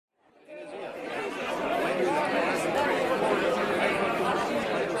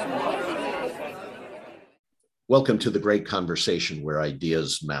Welcome to the great conversation where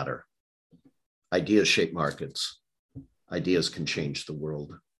ideas matter. Ideas shape markets. Ideas can change the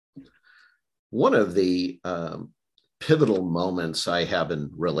world. One of the pivotal moments I have in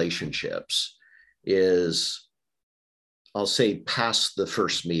relationships is, I'll say, past the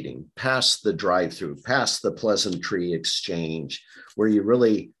first meeting, past the drive-through, past the pleasantry exchange, where you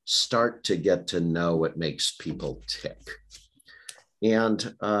really start to get to know what makes people tick.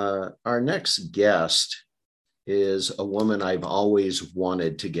 And our next guest is a woman I've always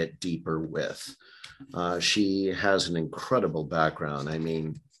wanted to get deeper with. She has an incredible background. I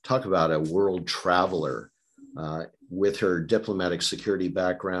mean, talk about a world traveler with her diplomatic security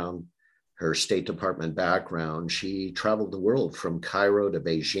background, her State Department background. She traveled the world from Cairo to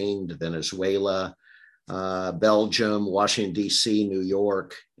Beijing to Venezuela, Belgium, Washington, D.C., New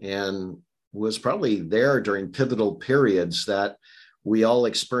York, and was probably there during pivotal periods that we all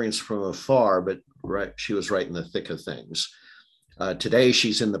experienced from afar, but she was right in the thick of things. Today,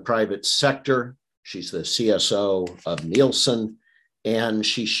 she's in the private sector. She's the CSO of Nielsen, and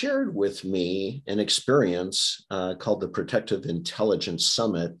she shared with me an experience called the Protective Intelligence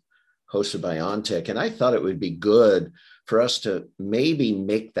Summit, hosted by ONTIC. And I thought it would be good for us to maybe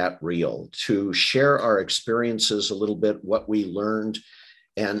make that real, to share our experiences a little bit, what we learned,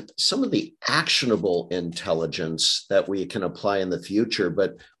 and some of the actionable intelligence that we can apply in the future.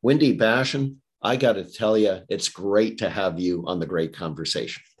 But Wendy Bashan, I got to tell you, it's great to have you on the Great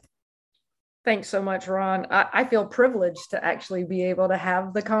Conversation. Thanks so much, Ron. I feel privileged to actually be able to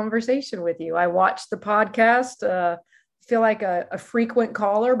have the conversation with you. I watched the podcast, feel like a frequent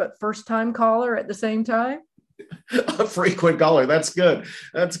caller, but first-time caller at the same time. A frequent caller. That's good.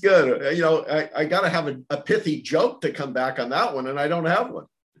 That's good. You know, I got to have a pithy joke to come back on that one, and I don't have one.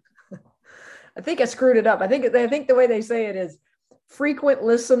 I think I screwed it up. I think the way they say it is frequent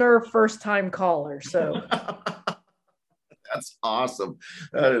listener, first-time caller. So that's awesome.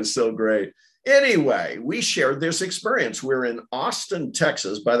 That is so great. Anyway, we shared this experience. We're in Austin,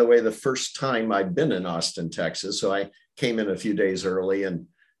 Texas. By the way, the first time I've been in Austin, Texas. So I came in a few days early and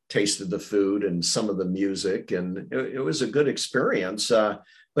tasted the food and some of the music, and it was a good experience.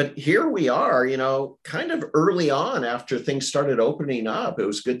 But here we are, you know, kind of early on after things started opening up. It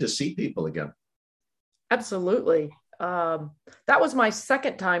was good to see people again. Absolutely. That was my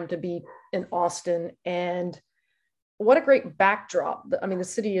second time to be in Austin, and what a great backdrop. I mean, the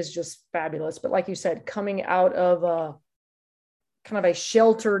city is just fabulous, but like you said, coming out of a kind of a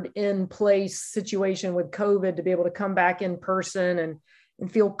sheltered in place situation with COVID, to be able to come back in person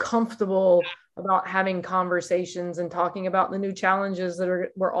and feel comfortable about having conversations and talking about the new challenges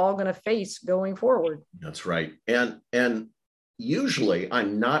that we're all going to face going forward. That's right. And usually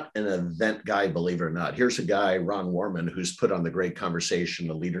I'm not an event guy, believe it or not. Here's a guy, Ron Warman, who's put on the Great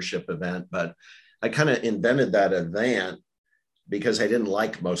Conversation, a leadership event, but I kind of invented that event because I didn't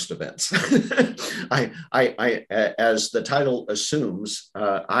like most events. I, as the title assumes,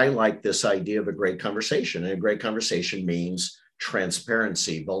 I like this idea of a great conversation. And a great conversation means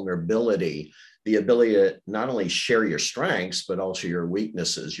transparency, vulnerability, the ability to not only share your strengths, but also your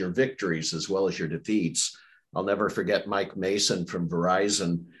weaknesses, your victories, as well as your defeats. I'll never forget Mike Mason from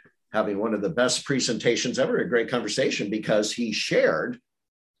Verizon having one of the best presentations ever, a great conversation, because he shared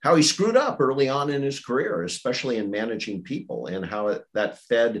how he screwed up early on in his career, especially in managing people, and how that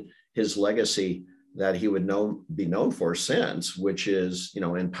fed his legacy that he would be known for since, which is, you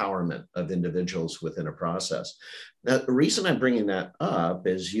know, empowerment of individuals within a process. Now, the reason I'm bringing that up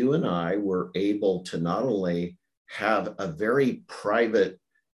is you and I were able to not only have a very private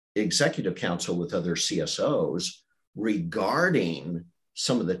executive council with other CSOs regarding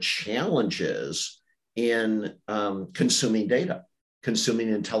some of the challenges in consuming data, consuming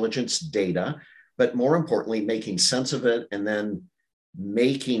intelligence data, but more importantly, making sense of it and then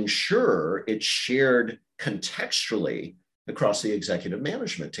making sure it's shared contextually across the executive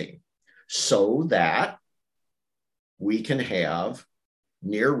management team so that we can have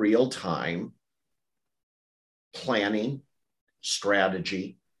near real-time planning,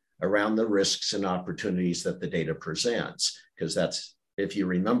 strategy around the risks and opportunities that the data presents. Because that's, if you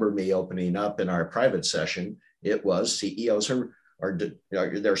remember me opening up in our private session, it was CEOs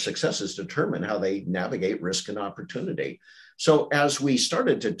their successes determine how they navigate risk and opportunity. So as we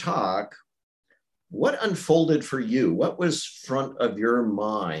started to talk, what unfolded for you? What was front of your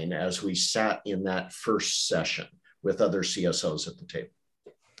mind as we sat in that first session with other CSOs at the table?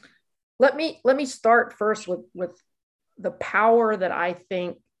 Let me start first with the power that I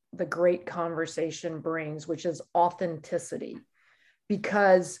think the great conversation brings, which is authenticity.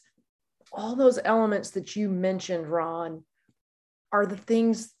 Because all those elements that you mentioned, Ron, are the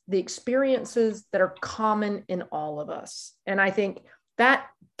things, the experiences that are common in all of us. And I think that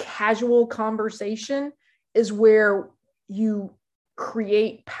casual conversation is where you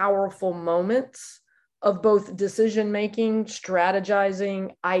create powerful moments of both decision making,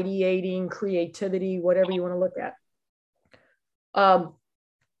 strategizing, ideating, creativity, whatever you want to look at.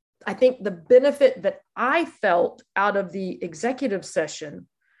 I think the benefit that I felt out of the executive session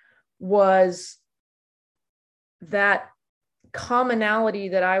was that commonality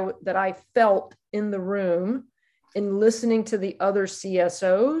that I felt in the room in listening to the other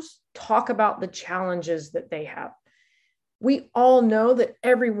CSOs talk about the challenges that they have. We all know that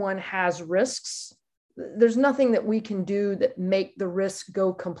everyone has risks. There's nothing that we can do that make the risk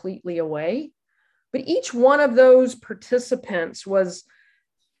go completely away. But each one of those participants was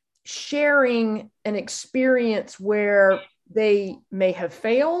sharing an experience where they may have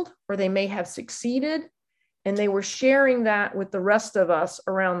failed or they may have succeeded. And they were sharing that with the rest of us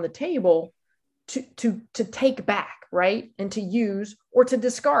around the table to take back, right? And to use or to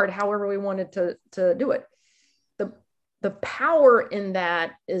discard, however we wanted to do it. The power in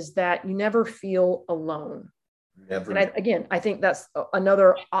that is that you never feel alone. Never. And I think that's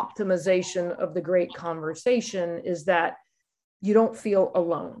another optimization of the great conversation, is that you don't feel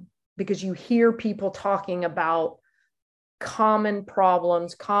alone because you hear people talking about common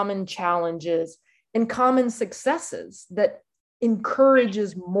problems, common challenges, and common successes that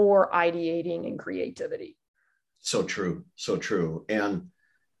encourages more ideating and creativity. So true. So true. And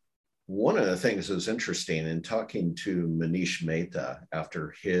one of the things that was interesting in talking to Manish Mehta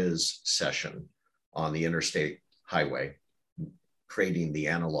after his session on the interstate highway, creating the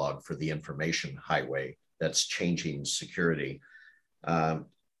analog for the information highway that's changing security. I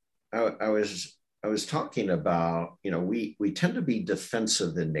was talking about, we tend to be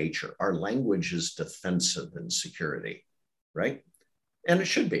defensive in nature. Our language is defensive in security, right? And it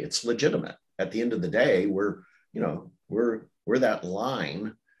should be. It's legitimate. At the end of the day, we're that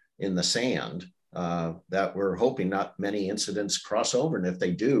line in the sand that we're hoping not many incidents cross over. And if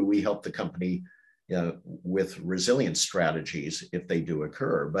they do, we help the company with resilience strategies if they do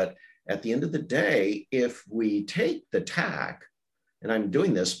occur. But at the end of the day, if we take the tack, and I'm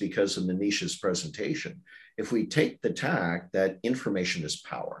doing this because of Manish's presentation, if we take the tack that information is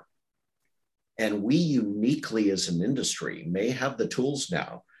power, and we uniquely as an industry may have the tools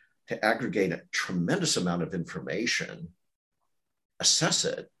now to aggregate a tremendous amount of information, assess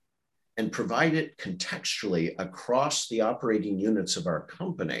it, and provide it contextually across the operating units of our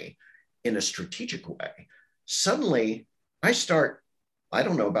company in a strategic way, suddenly I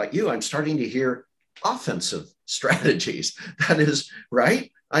don't know about you, I'm starting to hear offensive strategies. That is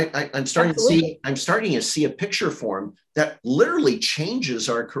right. I'm starting to see a picture form that literally changes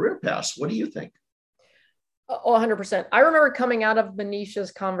our career paths. What do you think? 100%. I remember coming out of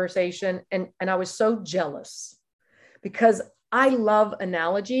Manish's conversation and I was so jealous because I love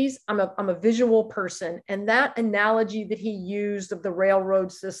analogies. I'm a visual person. And that analogy that he used of the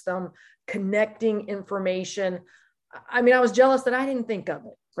railroad system, connecting information, I mean, I was jealous that I didn't think of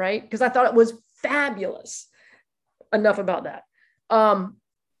it, right? Because I thought it was fabulous. Enough about that.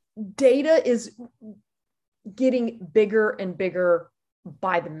 Data is getting bigger and bigger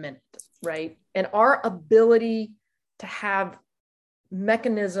by the minute, right? And our ability to have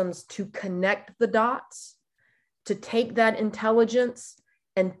mechanisms to connect the dots, to take that intelligence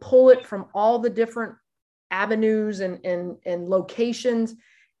and pull it from all the different avenues and locations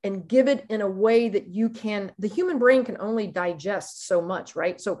and give it in a way that the human brain can only digest so much,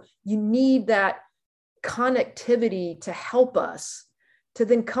 right? So you need that connectivity to help us to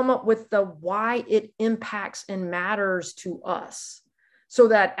then come up with the why it impacts and matters to us, so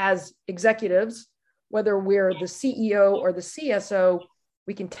that as executives, whether we're the CEO or the CSO,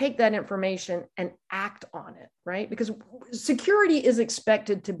 we can take that information and act on it, right? Because security is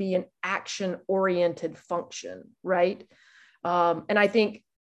expected to be an action-oriented function, right? And I think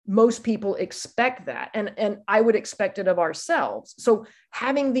most people expect that, and I would expect it of ourselves. So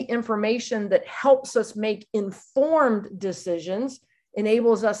having the information that helps us make informed decisions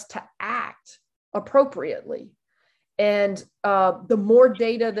enables us to act appropriately. And the more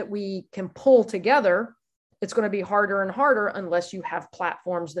data that we can pull together, it's going to be harder and harder unless you have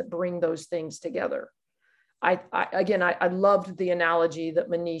platforms that bring those things together. I loved the analogy that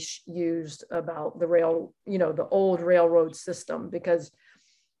Manish used about the old railroad system, because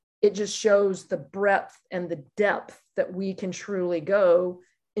it just shows the breadth and the depth that we can truly go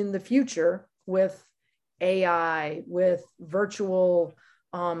in the future with AI, with virtual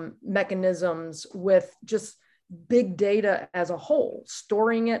mechanisms, with just big data as a whole,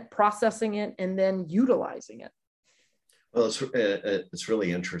 storing it, processing it, and then utilizing it. Well, it's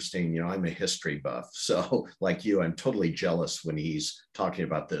really interesting. You know, I'm a history buff. So, like you, I'm totally jealous when he's talking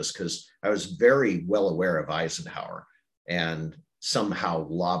about this because I was very well aware of Eisenhower and somehow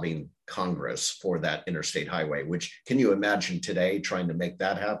lobbying Congress for that interstate highway, which can you imagine today trying to make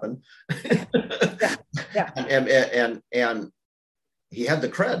that happen? Yeah, yeah. And he had the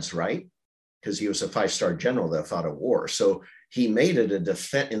creds, right? Because he was a five-star general that fought a war. So he made it a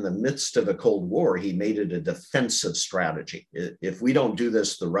defense in the midst of a Cold War. He made it a defensive strategy. If we don't do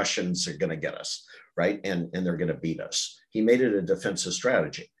this, the Russians are going to get us, right? And they're going to beat us. He made it a defensive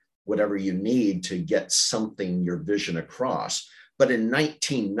strategy. Whatever you need to get something, your vision across. But in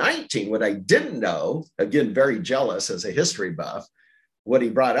 1919, what I didn't know, again, very jealous as a history buff, what he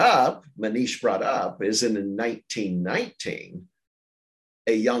brought up, Manish brought up, is in 1919,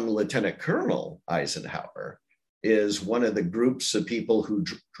 a young Lieutenant Colonel Eisenhower is one of the groups of people who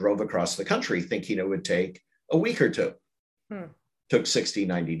drove across the country thinking it would take a week or two. Took 60,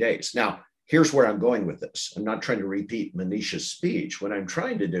 90 days. Now, here's where I'm going with this. I'm not trying to repeat Manish's speech. What I'm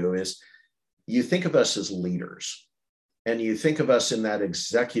trying to do is you think of us as leaders and you think of us in that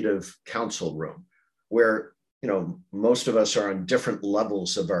executive council room where, you know, most of us are on different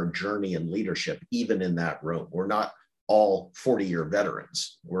levels of our journey and leadership, even in that room. We're not all 40-year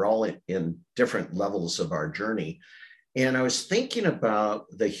veterans. We're all in different levels of our journey. And I was thinking about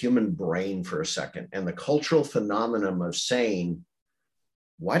the human brain for a second and the cultural phenomenon of saying,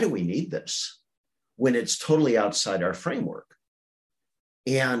 why do we need this when it's totally outside our framework?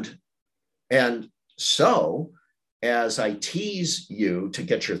 And so as I tease you to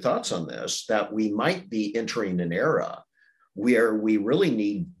get your thoughts on this, that we might be entering an era where we really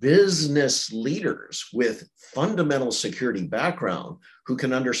need business leaders with fundamental security background who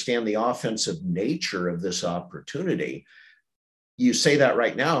can understand the offensive nature of this opportunity. You say that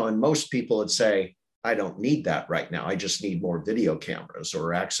right now, and most people would say, I don't need that right now. I just need more video cameras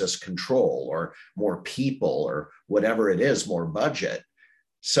or access control or more people or whatever it is, more budget.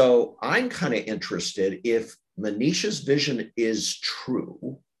 So I'm kind of interested if Manish's vision is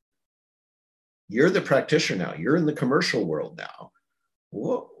true. You're the practitioner now. You're in the commercial world now.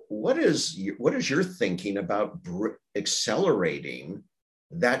 What is your thinking about accelerating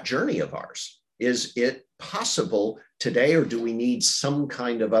that journey of ours? Is it possible today, or do we need some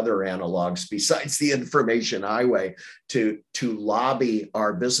kind of other analogs besides the information highway to lobby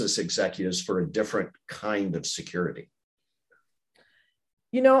our business executives for a different kind of security?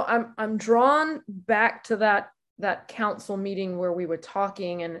 You know, I'm drawn back to that council meeting where we were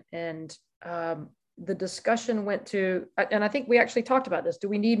talking and the discussion went to, and I think we actually talked about this. Do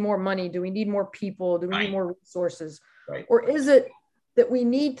we need more money? Do we need more people? Do we need more resources? Right. Or is it that we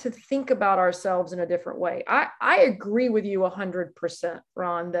need to think about ourselves in a different way? I agree with you 100%,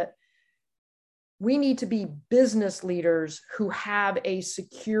 Ron, that we need to be business leaders who have a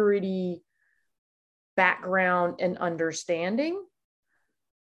security background and understanding.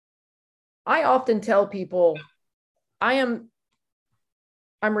 I often tell people I'm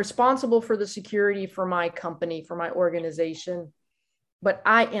responsible for the security for my company, for my organization, but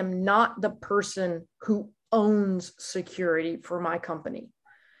I am not the person who owns security for my company.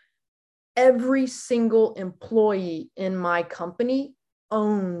 Every single employee in my company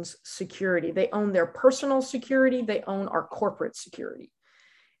owns security. They own their personal security. They own our corporate security.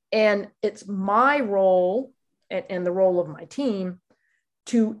 And it's my role and the role of my team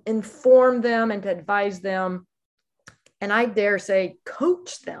to inform them and to advise them, and I dare say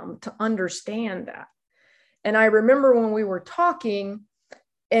coach them to understand that. And I remember when we were talking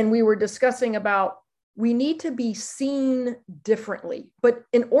and we were discussing about we need to be seen differently. But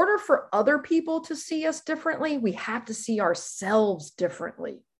in order for other people to see us differently, we have to see ourselves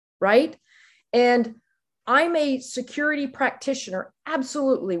differently, right? And I'm a security practitioner,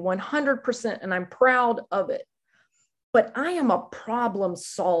 absolutely, 100%, and I'm proud of it. But I am a problem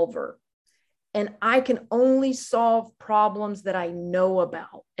solver. And I can only solve problems that I know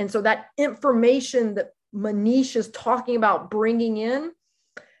about. And so that information that Manish is talking about bringing in,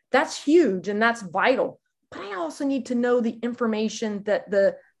 that's huge and that's vital. But I also need to know the information that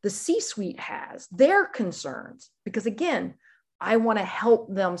the C-suite has, their concerns, because again, I want to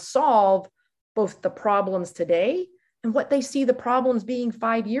help them solve both the problems today and what they see the problems being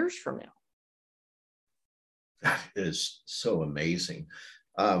 5 years from now. That is so amazing.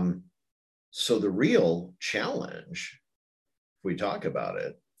 So the real challenge, if we talk about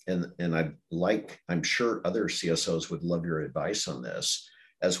it, and I'm sure other CSOs would love your advice on this,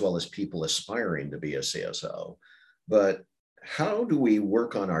 as well as people aspiring to be a CSO, but how do we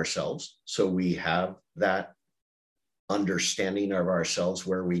work on ourselves so we have that understanding of ourselves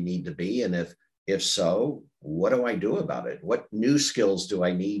where we need to be? And if If so, what do I do about it? What new skills do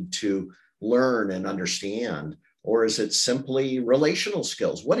I need to learn and understand? Or is it simply relational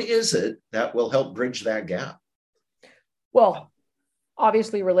skills? What is it that will help bridge that gap? Well,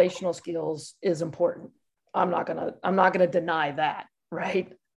 obviously relational skills is important. I'm not gonna deny that,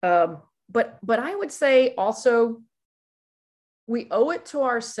 right? But I would say also we owe it to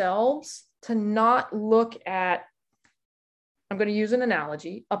ourselves to not look at, I'm going to use an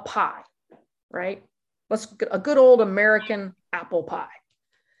analogy, a pie, right? Let's get a good old American apple pie.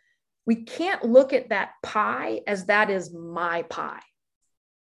 We can't look at that pie as that is my pie.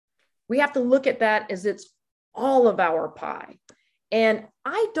 We have to look at that as it's all of our pie. And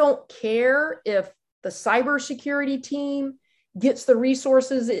I don't care if the cybersecurity team gets the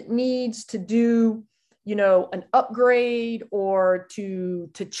resources it needs to do, an upgrade or to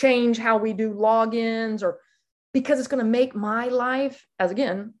change how we do logins, or because it's going to make my life, as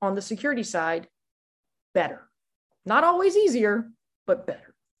again, on the security side, better. Not always easier, but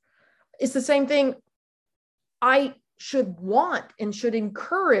better. It's the same thing. I should want and should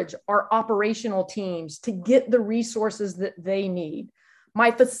encourage our operational teams to get the resources that they need.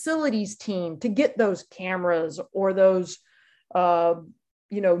 My facilities team to get those cameras or those,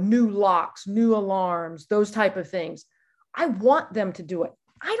 new locks, new alarms, those type of things. I want them to do it.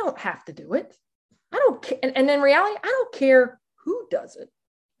 I don't have to do it. I don't care. And in reality, I don't care who does it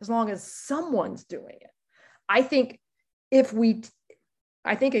as long as someone's doing it. I think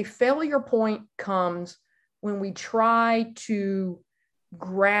a failure point comes when we try to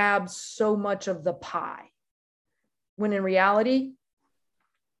grab so much of the pie, when in reality,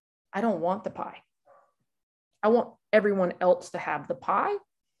 I don't want the pie. I want everyone else to have the pie,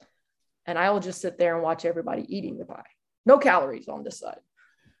 and I will just sit there and watch everybody eating the pie. No calories on this side.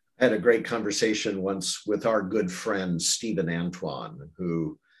 I had a great conversation once with our good friend, Stephen Antoine,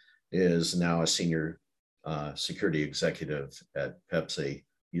 who is now a senior security executive at Pepsi,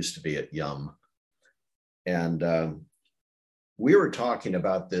 used to be at Yum. And we were talking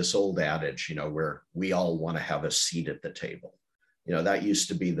about this old adage, where we all want to have a seat at the table. That used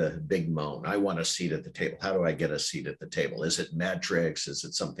to be the big moan. I want a seat at the table. How do I get a seat at the table? Is it metrics? Is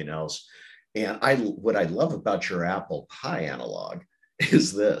it something else? And what I love about your apple pie analog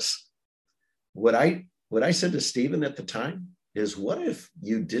is this. What I said to Stephen at the time is, what if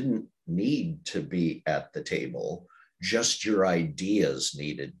you didn't need to be at the table? Just your ideas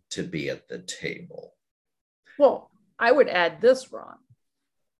needed to be at the table. Well, I would add this, Ron.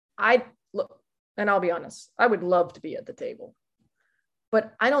 And I'll be honest, I would love to be at the table,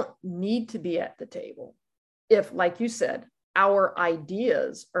 but I don't need to be at the table if, like you said, our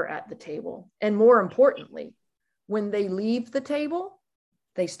ideas are at the table. And more importantly, when they leave the table,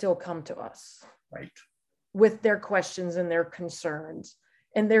 they still come to us. Right. With their questions and their concerns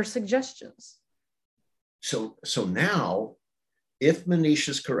and their suggestions. So now, if Manish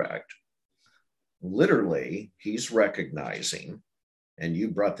is correct, literally he's recognizing, and you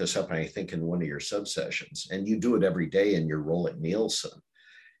brought this up, I think, in one of your sub-sessions, and you do it every day in your role at Nielsen,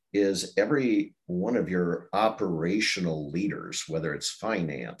 is every one of your operational leaders, whether it's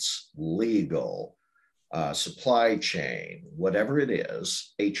finance, legal, supply chain, whatever it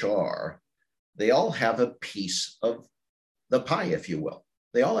is, HR, they all have a piece of the pie, if you will.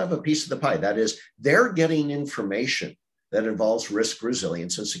 They all have a piece of the pie. That is, they're getting information that involves risk,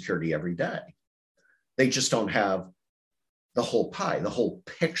 resilience, and security every day. They just don't have the whole pie, the whole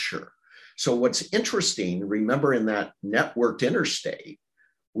picture. So what's interesting, remember, in that networked interstate,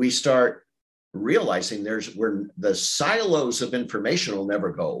 we start realizing where the silos of information will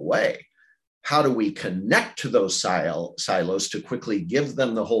never go away. How do we connect to those silos to quickly give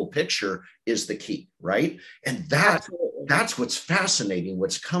them the whole picture is the key, right? And that's what's fascinating.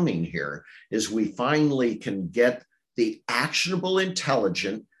 What's coming here is we finally can get the actionable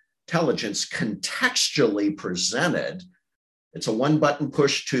intelligence contextually presented. It's a one button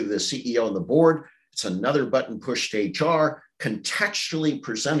push to the CEO and the board. It's another button push to HR, contextually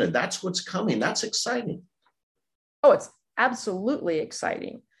presented. That's what's coming. That's exciting. Oh, it's absolutely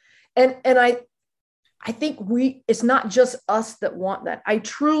exciting. And I think it's not just us that want that. I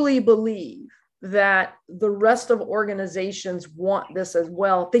truly believe that the rest of organizations want this as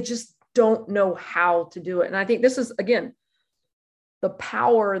well. They just don't know how to do it. And I think this is, again, the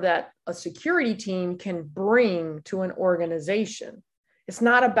power that a security team can bring to an organization. It's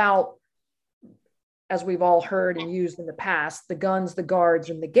not about, as we've all heard and used in the past, the guns, the guards,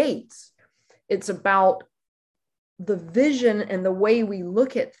 and the gates. It's about the vision and the way we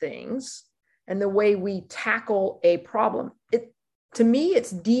look at things and the way we tackle a problem. To me, it's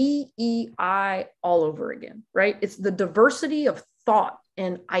DEI all over again, right? It's the diversity of thought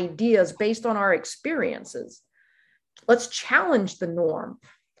and ideas based on our experiences. Let's challenge the norm.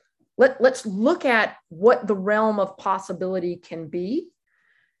 Let's look at what the realm of possibility can be,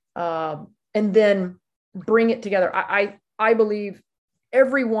 and then bring it together. I believe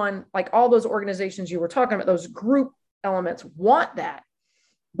everyone, like all those organizations you were talking about, those group elements want that.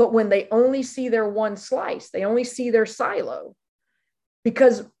 But when they only see their one slice, they only see their silo,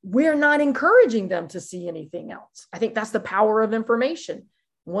 because we're not encouraging them to see anything else. I think that's the power of information.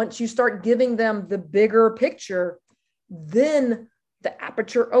 Once you start giving them the bigger picture, then the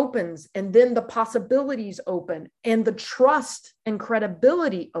aperture opens, and then the possibilities open, and the trust and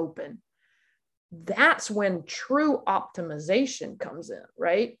credibility open. That's when true optimization comes in,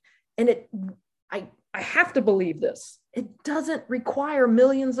 right? And I have to believe this. It doesn't require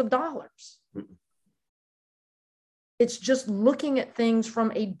millions of dollars. It's just looking at things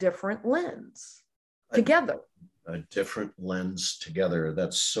from a different lens together. A different lens together.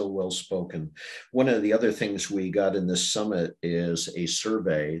 That's so well spoken. One of the other things we got in this summit is a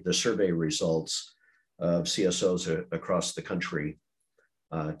survey, the survey results of CSOs across the country,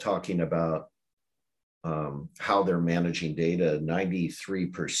 talking about how they're managing data.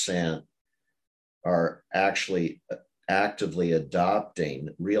 93% are actually actively adopting,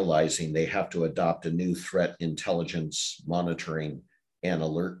 realizing they have to adopt a new threat intelligence monitoring and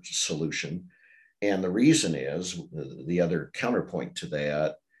alert solution. And the reason is, the other counterpoint to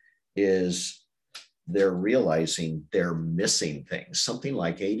that is they're realizing they're missing things. Something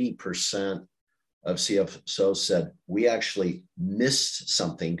like 80% of CSOs said, we actually missed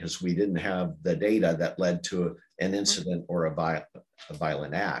something because we didn't have the data that led to an incident or a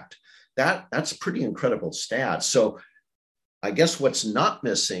violent act. That's a pretty incredible stat. So I guess what's not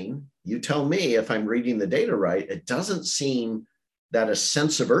missing, you tell me if I'm reading the data right, it doesn't seem that a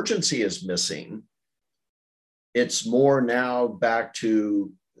sense of urgency is missing. It's more now back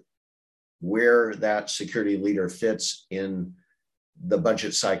to where that security leader fits in the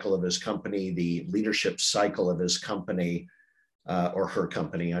budget cycle of his company, the leadership cycle of his company, or her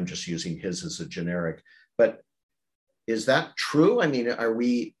company. I'm just using his as a generic. But is that true? I mean, are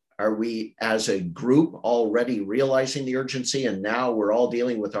we as a group already realizing the urgency, and now we're all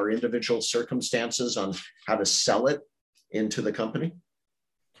dealing with our individual circumstances on how to sell it into the company?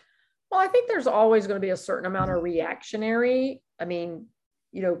 Well, I think there's always going to be a certain amount of reactionary. I mean,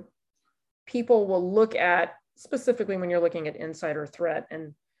 people will look at, specifically when you're looking at insider threat,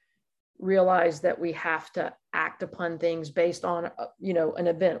 and realize that we have to act upon things based on, an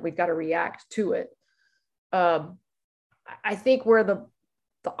event. We've got to react to it. I think where the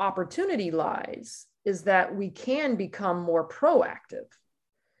opportunity lies is that we can become more proactive.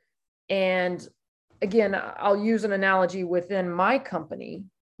 And again, I'll use an analogy within my company,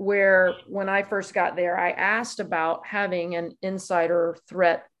 where when I first got there, I asked about having an insider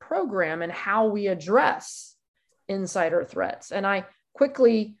threat program and how we address insider threats. And I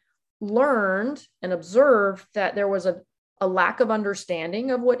quickly learned and observed that there was a lack of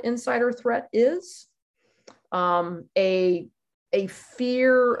understanding of what insider threat is, a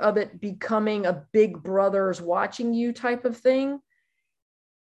fear of it becoming a big brother's watching you type of thing.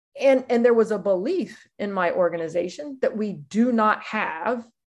 And there was a belief in my organization that we do not have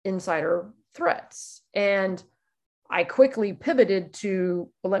insider threats. And I quickly pivoted to,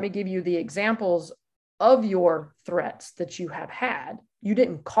 well, let me give you the examples of your threats that you have had. You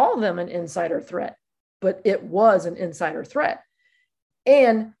didn't call them an insider threat, but it was an insider threat.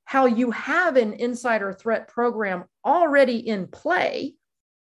 And how you have an insider threat program already in play,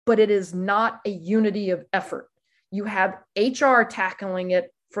 but it is not a unity of effort. You have HR tackling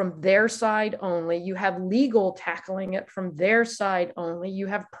it from their side only. You have legal tackling it from their side only. You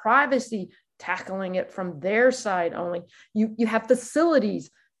have privacy tackling it from their side only. You have facilities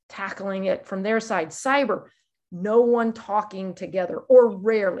tackling it from their side. Cyber, no one talking together, or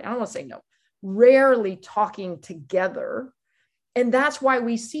rarely, I don't want to say no, rarely talking together. And that's why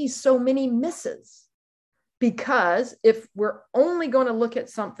we see so many misses. Because if we're only going to look at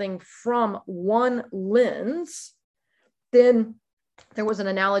something from one lens, then there was an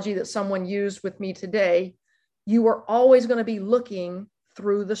analogy that someone used with me today. You are always going to be looking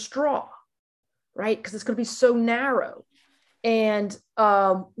through the straw, right? Because it's going to be so narrow. And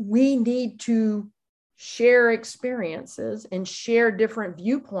we need to share experiences and share different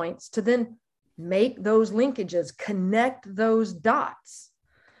viewpoints to then make those linkages, connect those dots.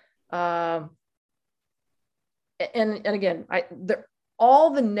 And again,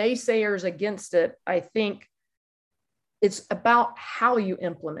 all the naysayers against it, I think it's about how you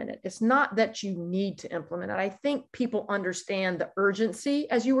implement it. It's not that you need to implement it. I think people understand the urgency,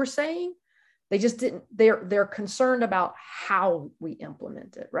 as you were saying, They just didn't, they're concerned about how we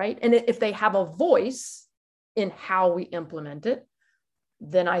implement it, right? And if they have a voice in how we implement it,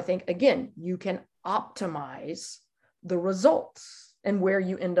 then I think, again, you can optimize the results and where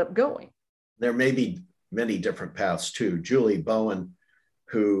you end up going. There may be many different paths too. Julie Bowen,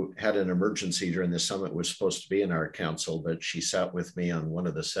 who had an emergency during the summit, was supposed to be in our council, but she sat with me on one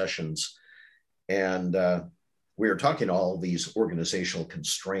of the sessions. And we were talking all these organizational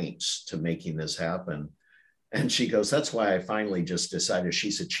constraints to making this happen. And she goes, that's why I finally just decided,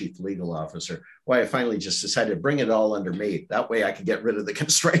 she's a chief legal officer, why I finally just decided to bring it all under me. That way I can get rid of the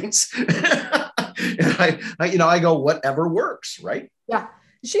constraints. And I go, whatever works, right? Yeah.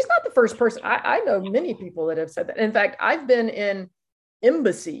 She's not the first person. I know many people that have said that. In fact, I've been in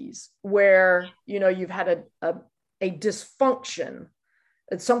embassies where, you've had a dysfunction,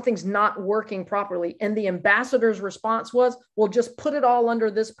 that something's not working properly. And the ambassador's response was, well, just put it all under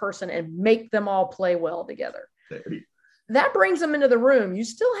this person and make them all play well together. That brings them into the room. You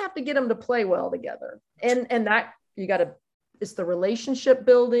still have to get them to play well together. And that it's the relationship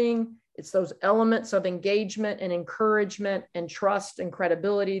building. It's those elements of engagement and encouragement and trust and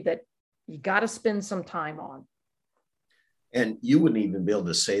credibility that you got to spend some time on. And you wouldn't even be able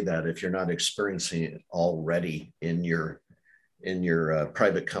to say that if you're not experiencing it already in your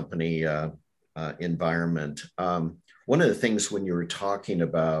private company environment. One of the things when you were talking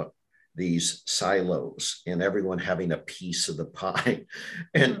about these silos and everyone having a piece of the pie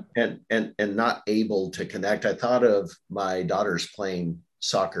and not able to connect, I thought of my daughters playing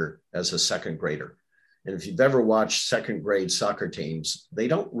soccer as a second grader. And if you've ever watched second grade soccer teams, they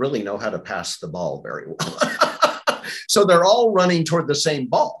don't really know how to pass the ball very well. So they're all running toward the same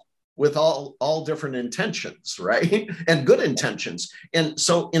ball with all different intentions, right? And good intentions. And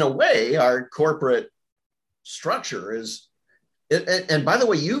so in a way, our corporate structure is, and by the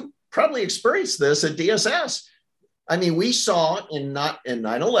way, you probably experienced this at DSS. I mean, we saw in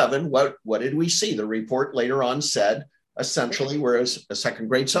 9/11, what did we see? The report later on said, essentially, we're a second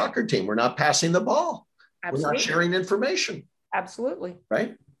grade soccer team. We're not passing the ball. Absolutely. We're not sharing information. Absolutely.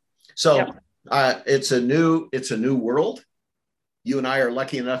 Right. So it's a new world. You and I are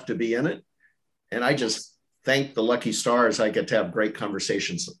lucky enough to be in it. And I just thank the lucky stars I get to have great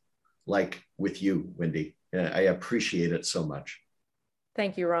conversations like with you, Wendy. I appreciate it so much.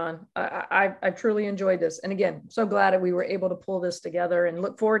 Thank you, Ron. I truly enjoyed this. And again, so glad that we were able to pull this together and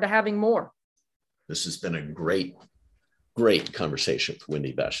look forward to having more. This has been a great conversation with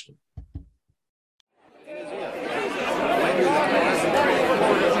Wendy Basham.